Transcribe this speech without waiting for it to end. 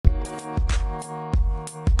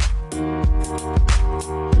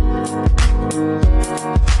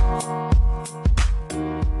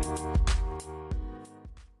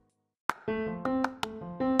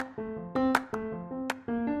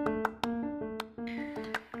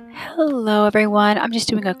Hello everyone, I'm just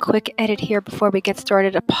doing a quick edit here before we get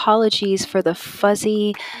started. Apologies for the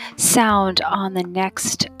fuzzy sound on the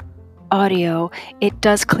next audio. It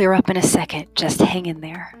does clear up in a second, just hang in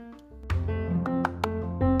there.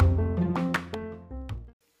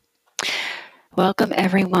 Welcome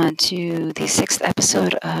everyone to the 6th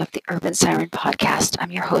episode of the Urban Siren Podcast.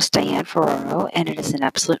 I'm your host Diane Ferraro, and it is an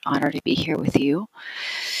absolute honor to be here with you.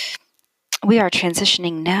 We are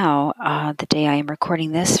transitioning now, the day I am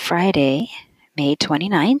recording this, Friday, May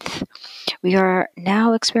 29th. We are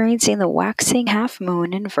now experiencing the waxing half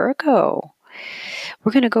moon in Virgo.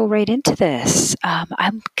 We're going to go right into this.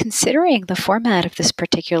 I'm considering the format of this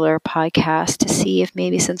particular podcast to see if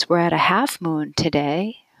maybe since we're at a half moon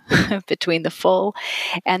today, between the full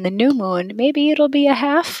and the new moon, maybe it'll be a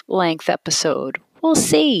half-length episode. We'll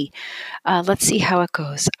see. Let's see how it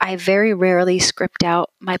goes. I very rarely script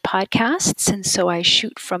out my podcasts, and so I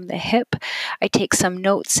shoot from the hip. I take some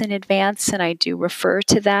notes in advance, and I do refer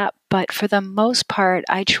to that. But for the most part,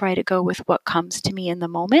 I try to go with what comes to me in the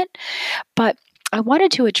moment. But I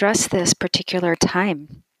wanted to address this particular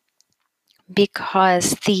time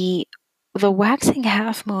because the waxing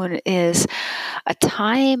half moon is a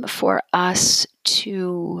time for us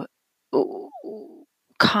to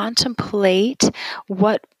contemplate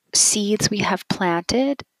what seeds we have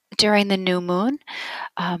planted during the new moon,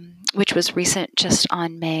 which was recent, just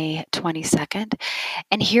on May 22nd.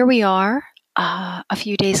 And here we are a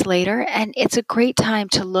few days later, and it's a great time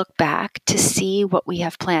to look back to see what we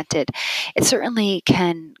have planted. It certainly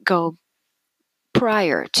can go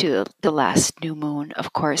prior to the last new moon,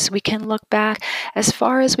 of course. We can look back as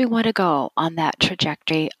far as we want to go on that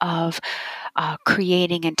trajectory of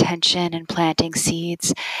creating intention and planting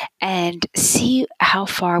seeds and see how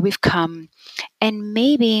far we've come, and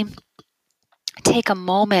maybe take a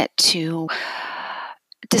moment to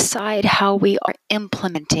decide how we are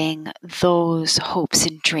implementing those hopes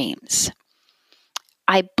and dreams.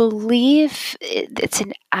 I believe it's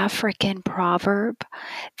an African proverb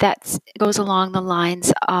that goes along the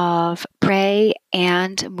lines of pray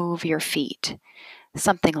and move your feet.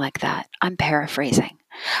 Something like that. I'm paraphrasing.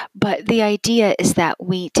 But the idea is that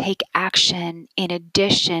we take action in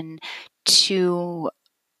addition to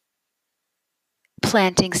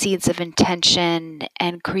planting seeds of intention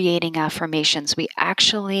and creating affirmations. We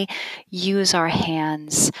actually use our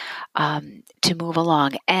hands to move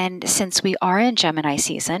along. And since we are in Gemini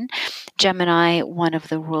season, Gemini, one of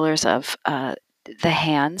the rulers of the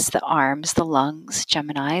hands, the arms, the lungs,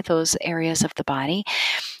 Gemini, those areas of the body,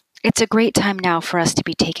 it's a great time now for us to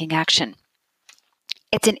be taking action.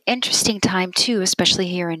 It's an interesting time, too, especially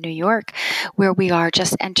here in New York, where we are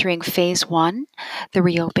just entering phase 1, the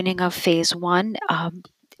reopening of phase 1.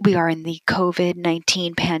 We are in the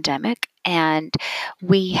COVID-19 pandemic, and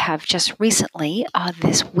we have just recently,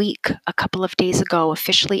 this week, a couple of days ago,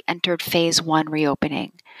 officially entered phase 1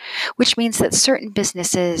 reopening, which means that certain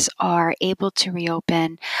businesses are able to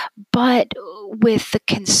reopen, but with the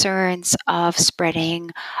concerns of spreading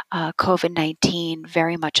COVID-19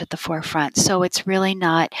 very much at the forefront. So it's really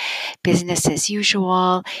not business as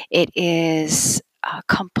usual. It is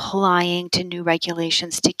complying to new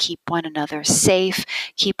regulations to keep one another safe,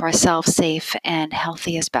 keep ourselves safe and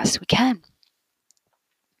healthy as best we can.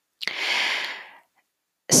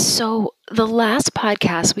 So the last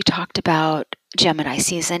podcast we talked about Gemini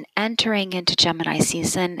season, entering into Gemini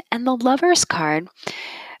season, and the Lover's card,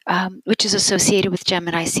 which is associated with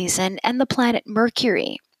Gemini season, and the planet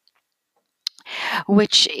Mercury,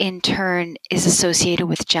 which in turn is associated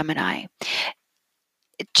with Gemini.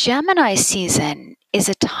 Gemini season is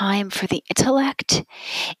a time for the intellect.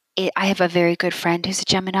 I have a very good friend who's a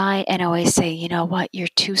Gemini, and I always say, you know what, you're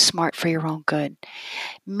too smart for your own good.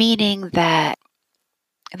 Meaning that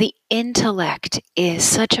the intellect is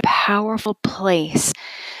such a powerful place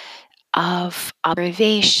of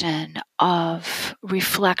observation, of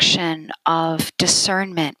reflection, of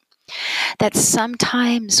discernment, that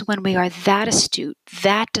sometimes when we are that astute,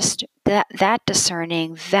 that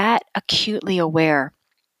discerning, that acutely aware,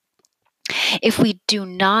 if we do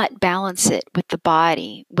not balance it with the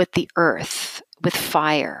body, with the earth, with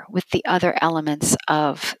fire, with the other elements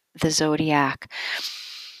of the zodiac,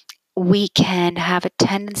 we can have a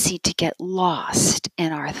tendency to get lost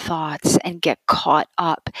in our thoughts and get caught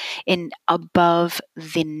up in above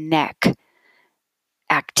the neck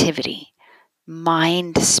activity,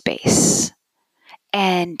 mind space.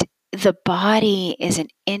 And the body is an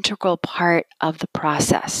integral part of the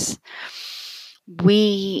process.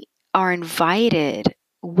 We are invited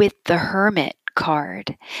with the Hermit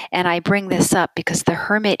card. And I bring this up because the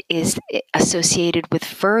Hermit is associated with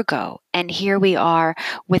Virgo. And here we are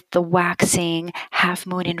with the waxing half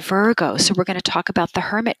moon in Virgo. So we're going to talk about the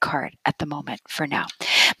Hermit card at the moment for now.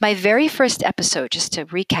 My very first episode, just to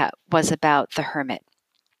recap, was about the Hermit.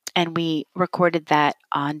 And we recorded that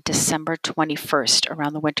on December 21st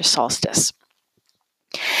around the winter solstice.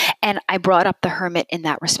 And I brought up the Hermit in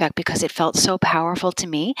that respect because it felt so powerful to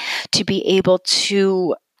me to be able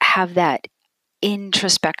to have that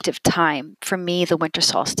introspective time. For me, the winter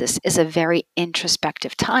solstice is a very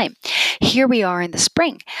introspective time. Here we are in the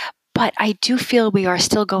spring, but I do feel we are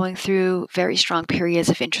still going through very strong periods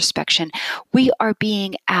of introspection. We are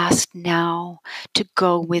being asked now to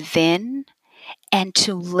go within and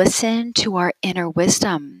to listen to our inner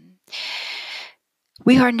wisdom.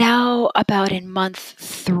 We are now about in month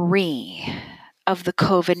 3 of the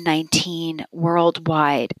COVID-19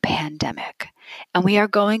 worldwide pandemic, and we are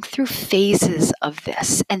going through phases of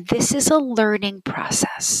this, and this is a learning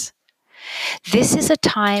process. This is a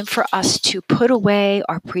time for us to put away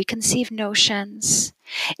our preconceived notions.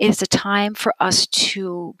 It is a time for us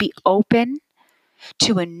to be open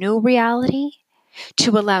to a new reality,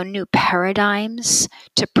 to allow new paradigms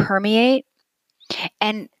to permeate,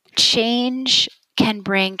 and change can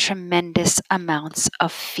bring tremendous amounts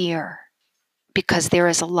of fear because there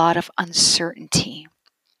is a lot of uncertainty.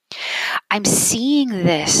 I'm seeing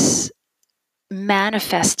this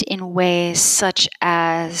manifest in ways such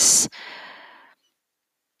as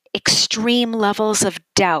extreme levels of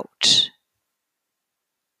doubt,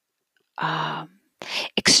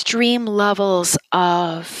 extreme levels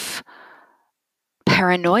of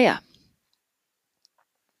paranoia,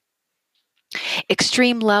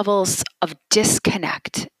 extreme levels of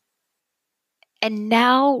disconnect, and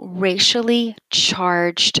now racially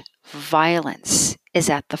charged violence is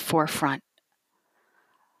at the forefront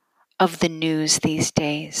of the news these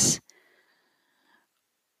days,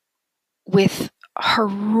 with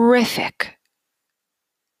horrific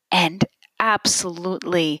and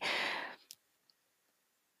absolutely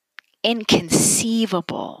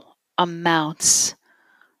inconceivable amounts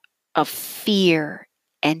of fear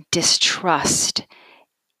and distrust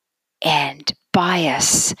and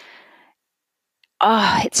bias.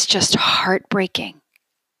 It's just heartbreaking.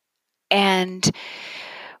 And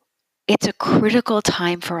it's a critical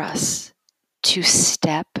time for us to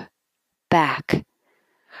step back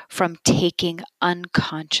from taking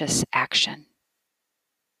unconscious action.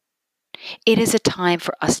 It is a time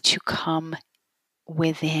for us to come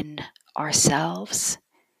within ourselves,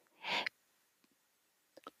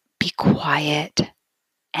 be quiet,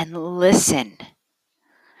 and listen.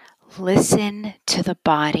 Listen to the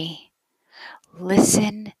body.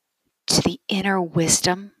 Listen to the inner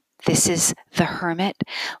wisdom. This is the Hermit.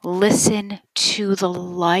 Listen to the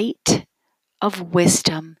light of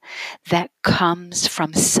wisdom that comes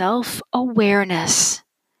from self-awareness,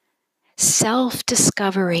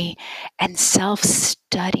 self-discovery, and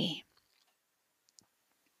self-study.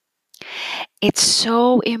 It's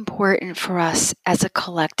so important for us as a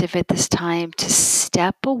collective at this time to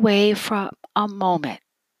step away from a moment,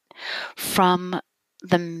 from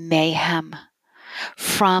the mayhem,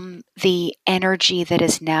 from the energy that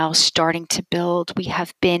is now starting to build. We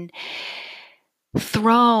have been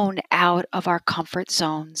thrown out of our comfort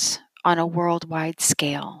zones on a worldwide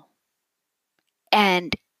scale.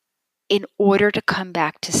 And in order to come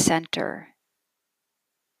back to center,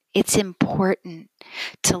 it's important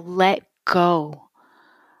to let go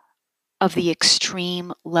of the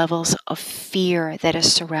extreme levels of fear that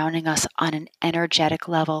is surrounding us on an energetic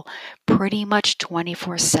level pretty much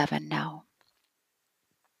 24/7 now.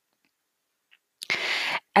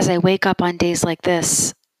 As I wake up on days like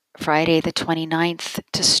this, Friday the 29th,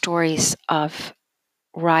 to stories of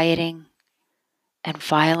rioting and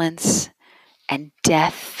violence and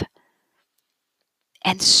death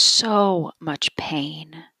and so much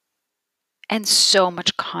pain and so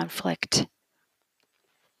much conflict,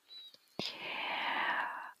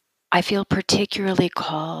 I feel particularly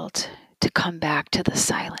called to come back to the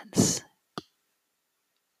silence.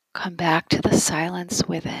 Come back to the silence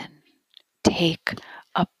within. Take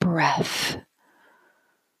a breath.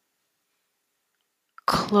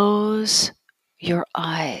 Close your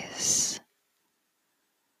eyes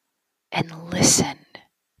and listen.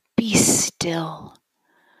 Be still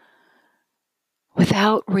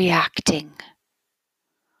without reacting,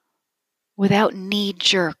 without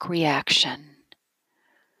knee-jerk reaction.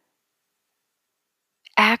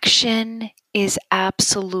 Action is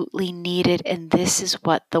absolutely needed, and this is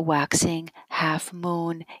what the waxing half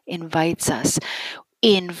moon invites us.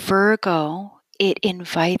 In Virgo, it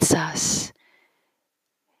invites us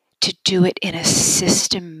to do it in a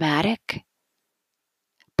systematic,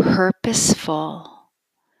 purposeful,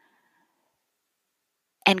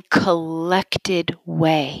 and collected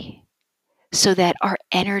way so that our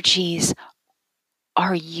energies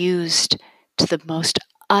are used to the most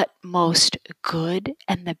utmost good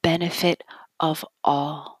and the benefit of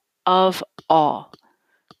all. Of all.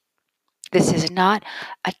 This is not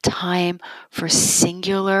a time for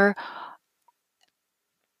singular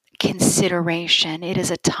consideration. It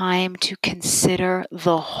is a time to consider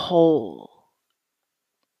the whole.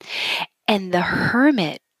 And the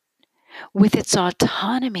Hermit, with its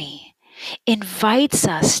autonomy, invites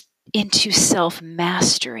us into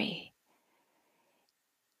self-mastery.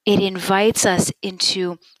 It invites us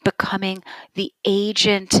into becoming the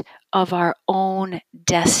agent of our own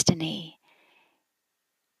destiny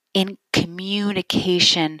in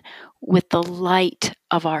communication with the light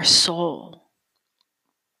of our soul.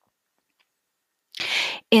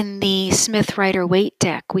 In the Smith Rider-Waite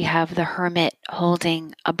deck, we have the Hermit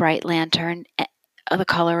holding a bright lantern, the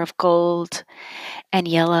color of gold and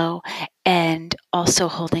yellow, and also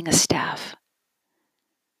holding a staff.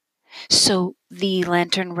 So the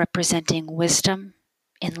lantern representing wisdom,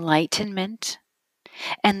 enlightenment,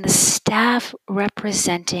 and the staff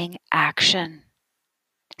representing action,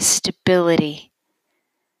 stability,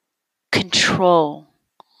 control,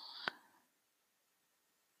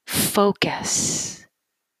 focus,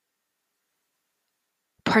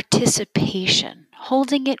 participation,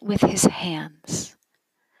 holding it with his hands,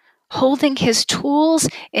 holding his tools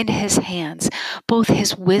in his hands, both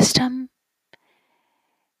his wisdom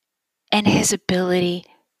and his ability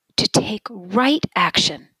to take right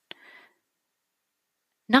action,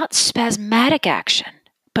 not spasmodic action,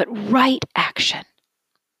 but right action.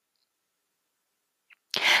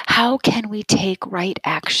 How can we take right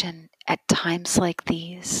action at times like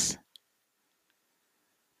these?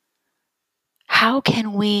 How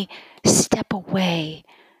can we step away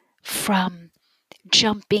from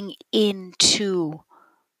jumping into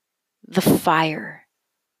the fire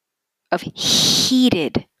of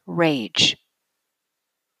heated rage?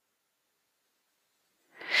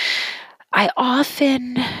 I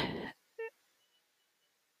often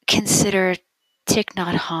consider Thich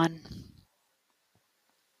Nhat Hanh,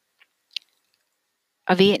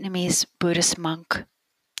 a Vietnamese Buddhist monk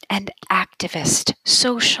and activist,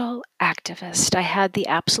 social activist. I had the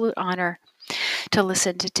absolute honor to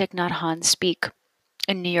listen to Thich Nhat Hanh speak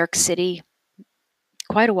in New York City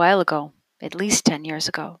quite a while ago, at least 10 years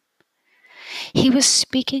ago. He was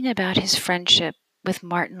speaking about his friendship with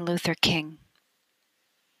Martin Luther King.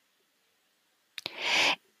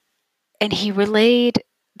 And he relayed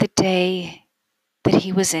the day that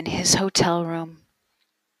he was in his hotel room.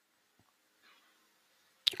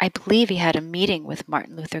 I believe he had a meeting with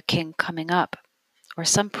Martin Luther King coming up, or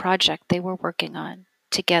some project they were working on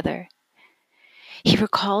together. He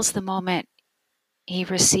recalls the moment he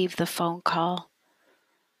received the phone call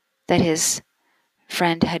that his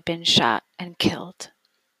friend had been shot and killed.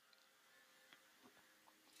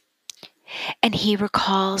 And he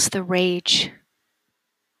recalls the rage,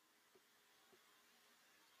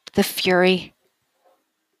 the fury,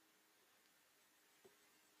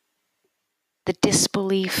 the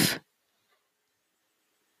disbelief,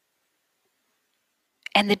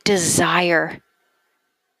 and the desire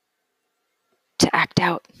to act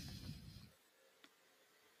out.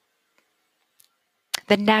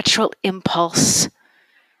 The natural impulse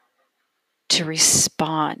to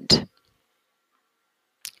respond.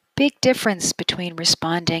 Big difference between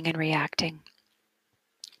responding and reacting.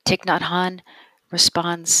 Thich Nhat Hanh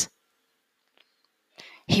responds.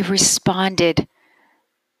 He responded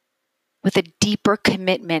with a deeper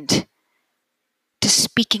commitment to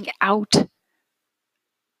speaking out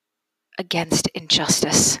against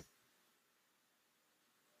injustice,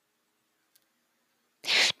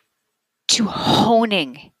 to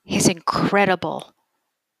honing his incredible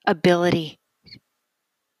ability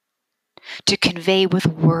to convey with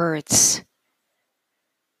words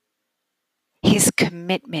his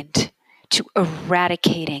commitment to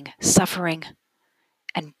eradicating suffering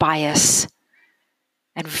and bias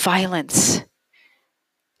and violence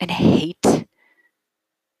and hate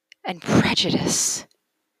and prejudice.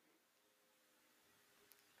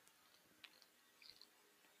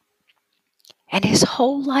 And his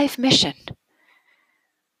whole life mission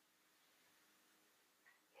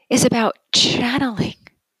is about channeling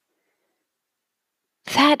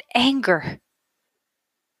that anger,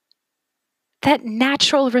 that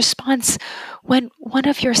natural response when one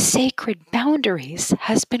of your sacred boundaries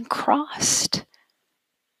has been crossed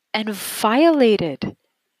and violated.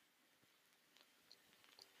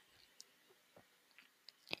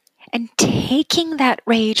 taking that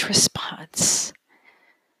rage response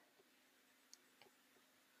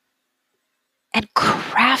and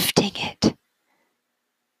crafting it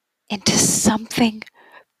into something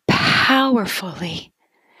powerfully,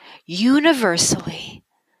 universally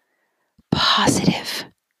positive.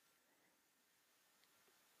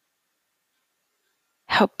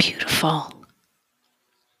 How beautiful.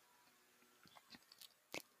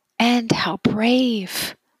 And how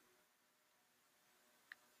brave.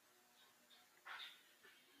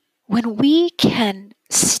 When we can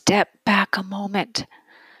step back a moment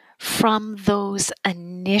from those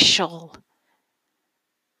initial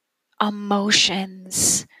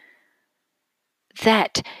emotions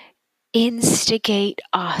that instigate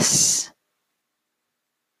us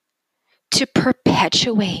to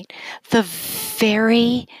perpetuate the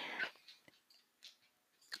very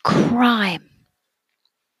crime,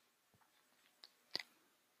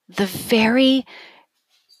 the very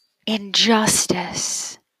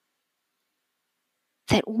injustice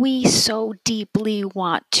that we so deeply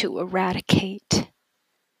want to eradicate.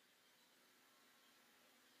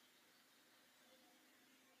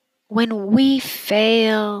 When we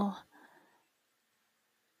fail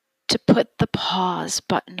to put the pause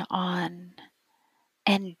button on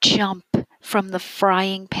and jump from the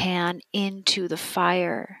frying pan into the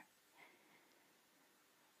fire,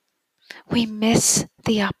 we miss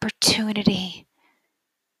the opportunity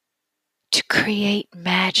to create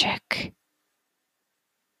magic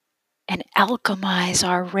and alchemize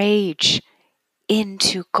our rage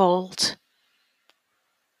into gold.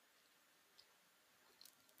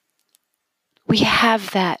 We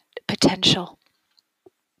have that potential.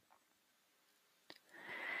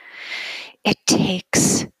 It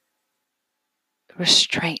takes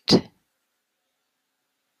restraint.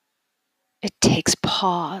 It takes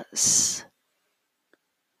pause.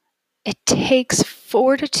 It takes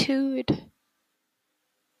fortitude,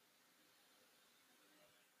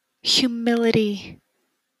 humility,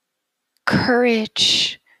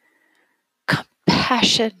 courage,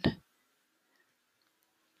 compassion.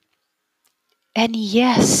 And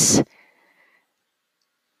yes,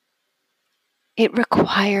 it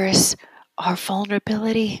requires our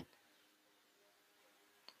vulnerability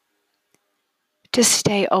to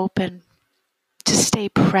stay open, to stay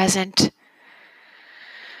present,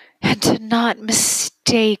 and to not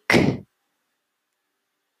mistake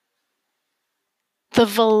the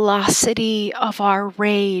velocity of our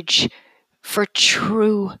rage for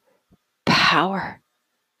true power.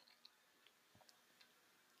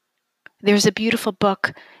 There's a beautiful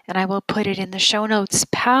book, and I will put it in the show notes,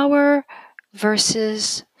 Power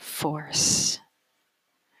versus Force.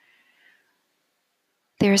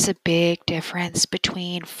 There's a big difference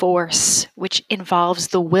between force, which involves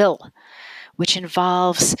the will, which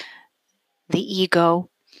involves the ego.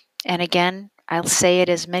 And again, I'll say it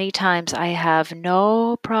as many times, I have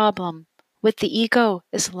no problem with the ego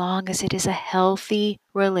as long as it is a healthy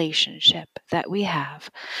relationship that we have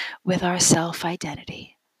with our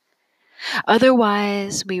self-identity.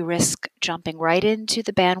 Otherwise, we risk jumping right into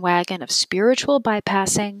the bandwagon of spiritual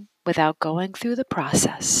bypassing without going through the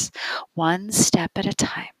process, one step at a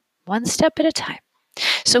time. One step at a time.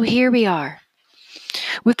 So here we are,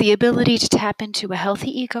 with the ability to tap into a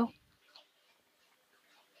healthy ego,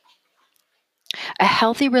 a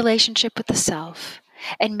healthy relationship with the self,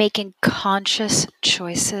 and making conscious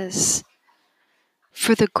choices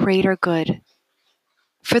for the greater good.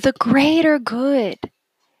 For the greater good,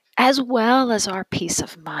 as well as our peace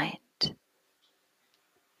of mind.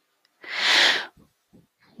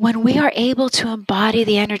 When we are able to embody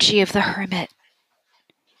the energy of the Hermit,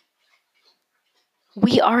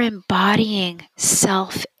 we are embodying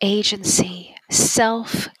self-agency,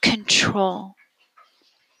 self-control,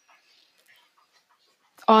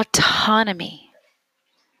 autonomy,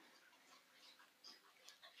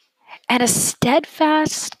 and a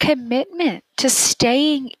steadfast commitment to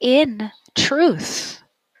staying in truth.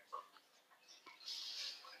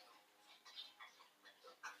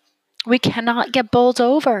 We cannot get bowled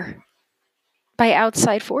over by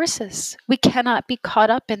outside forces. We cannot be caught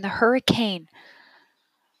up in the hurricane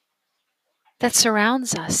that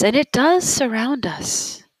surrounds us. And it does surround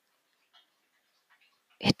us.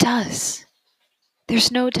 It does.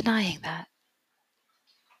 There's no denying that.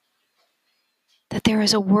 That there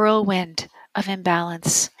is a whirlwind of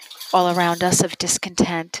imbalance all around us, of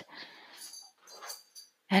discontent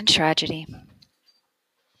and tragedy.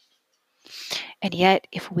 And yet,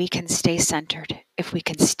 if we can stay centered, if we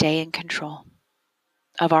can stay in control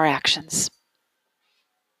of our actions,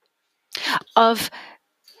 of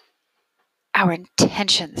our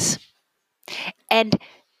intentions, and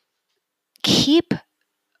keep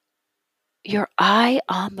your eye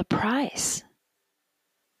on the prize.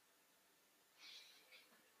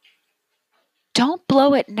 Don't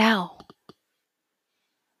blow it now.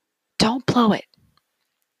 Don't blow it.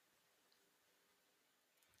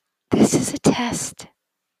 This is a test.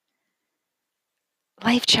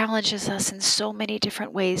 Life challenges us in so many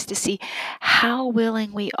different ways to see how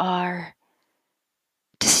willing we are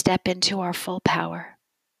to step into our full power.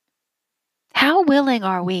 How willing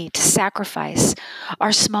are we to sacrifice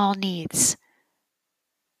our small needs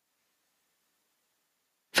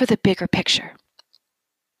for the bigger picture?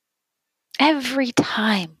 Every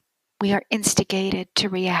time we are instigated to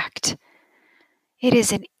react, it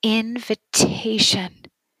is an invitation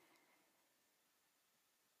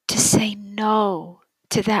to say no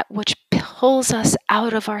to that which pulls us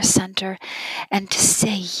out of our center and to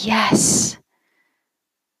say yes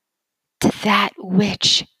to that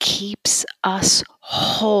which keeps us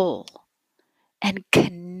whole and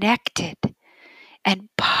connected and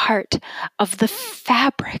part of the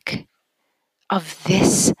fabric of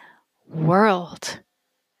this world.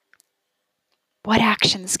 What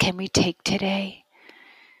actions can we take today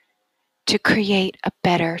to create a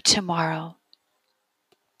better tomorrow?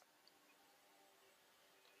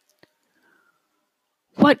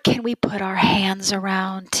 What can we put our hands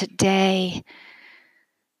around today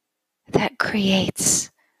that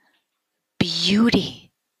creates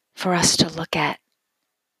beauty for us to look at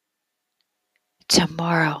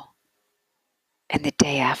tomorrow and the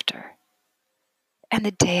day after and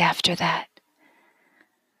the day after that?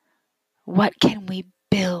 What can we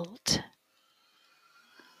build?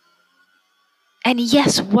 And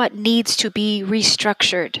yes, what needs to be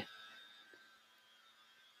restructured?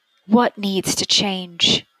 What needs to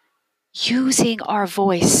change? Using our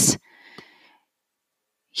voice.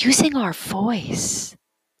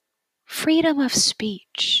 Freedom of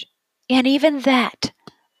speech. And even that,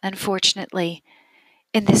 unfortunately,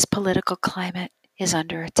 in this political climate, is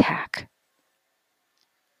under attack.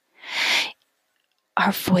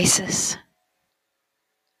 Our voices.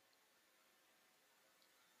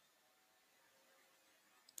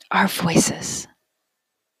 Our voices.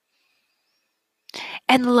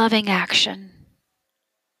 And loving action.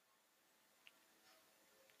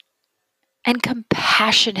 And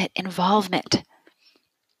compassionate involvement.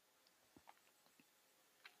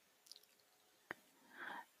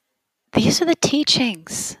 These are the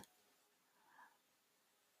teachings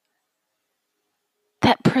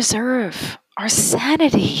that preserve our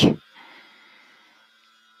sanity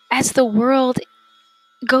as the world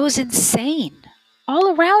goes insane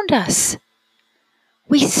all around us.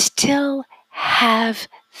 We still have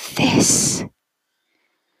this.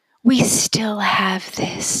 We still have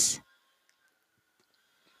this.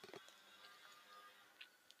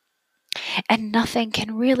 And nothing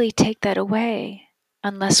can really take that away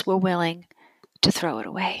unless we're willing to throw it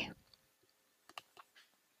away.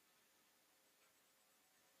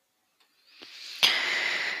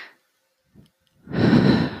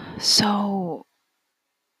 So,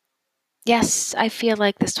 yes, I feel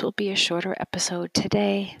like this will be a shorter episode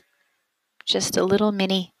today. Just a little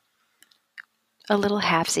mini, a little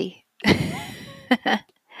halvesy.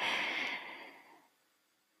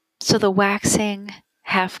 So the waxing,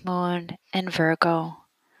 half moon, and Virgo,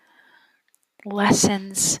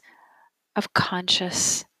 lessons of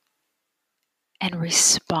conscious and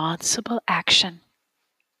responsible action.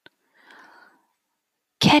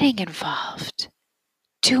 Getting involved,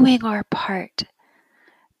 doing our part,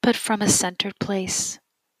 but from a centered place.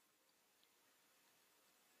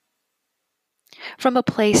 From a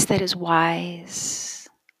place that is wise.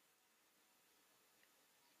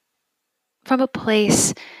 From a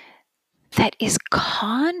place that is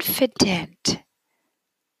confident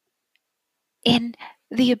in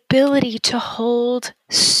the ability to hold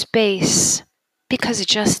space. Because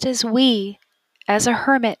just as we, as a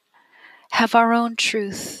hermit, have our own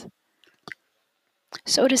truth,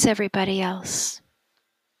 so does everybody else.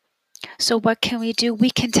 So what can we do? We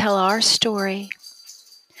can tell our story.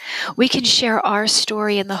 We can share our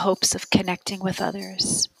story in the hopes of connecting with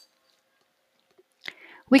others.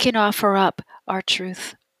 We can offer up our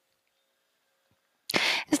truth.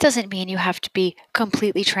 This doesn't mean you have to be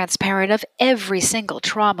completely transparent of every single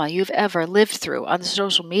trauma you've ever lived through on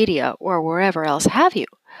social media or wherever else have you.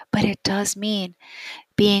 But it does mean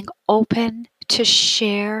being open to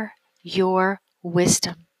share your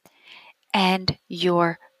wisdom and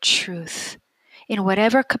your truth in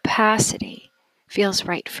whatever capacity feels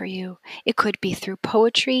right for you. It could be through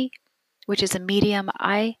poetry, which is a medium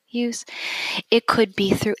I use. It could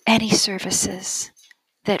be through any services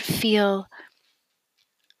that feel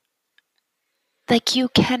like you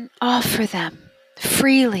can offer them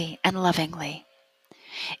freely and lovingly,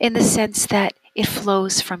 in the sense that it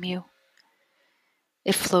flows from you.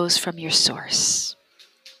 It flows from your source.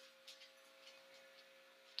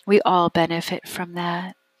 We all benefit from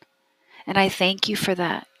that. And I thank you for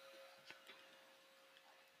that.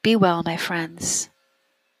 Be well, my friends.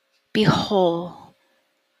 Be whole.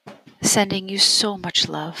 Sending you so much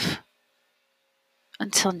love.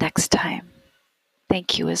 Until next time,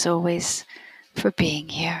 thank you as always for being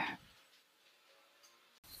here.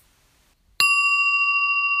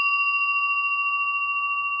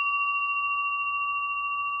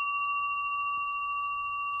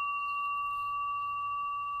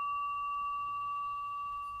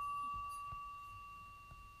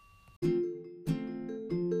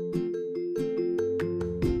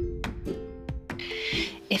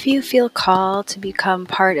 If you feel called to become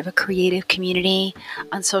part of a creative community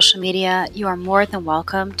on social media, you are more than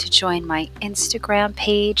welcome to join my Instagram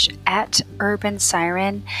page at Urban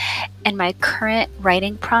Siren and my current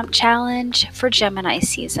writing prompt challenge for Gemini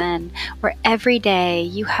season, where every day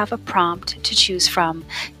you have a prompt to choose from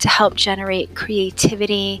to help generate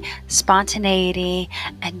creativity, spontaneity,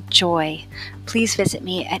 and joy. Please visit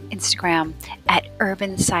me at Instagram at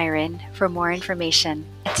Urban Siren for more information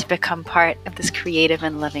and to become part of this creative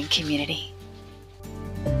and loving community.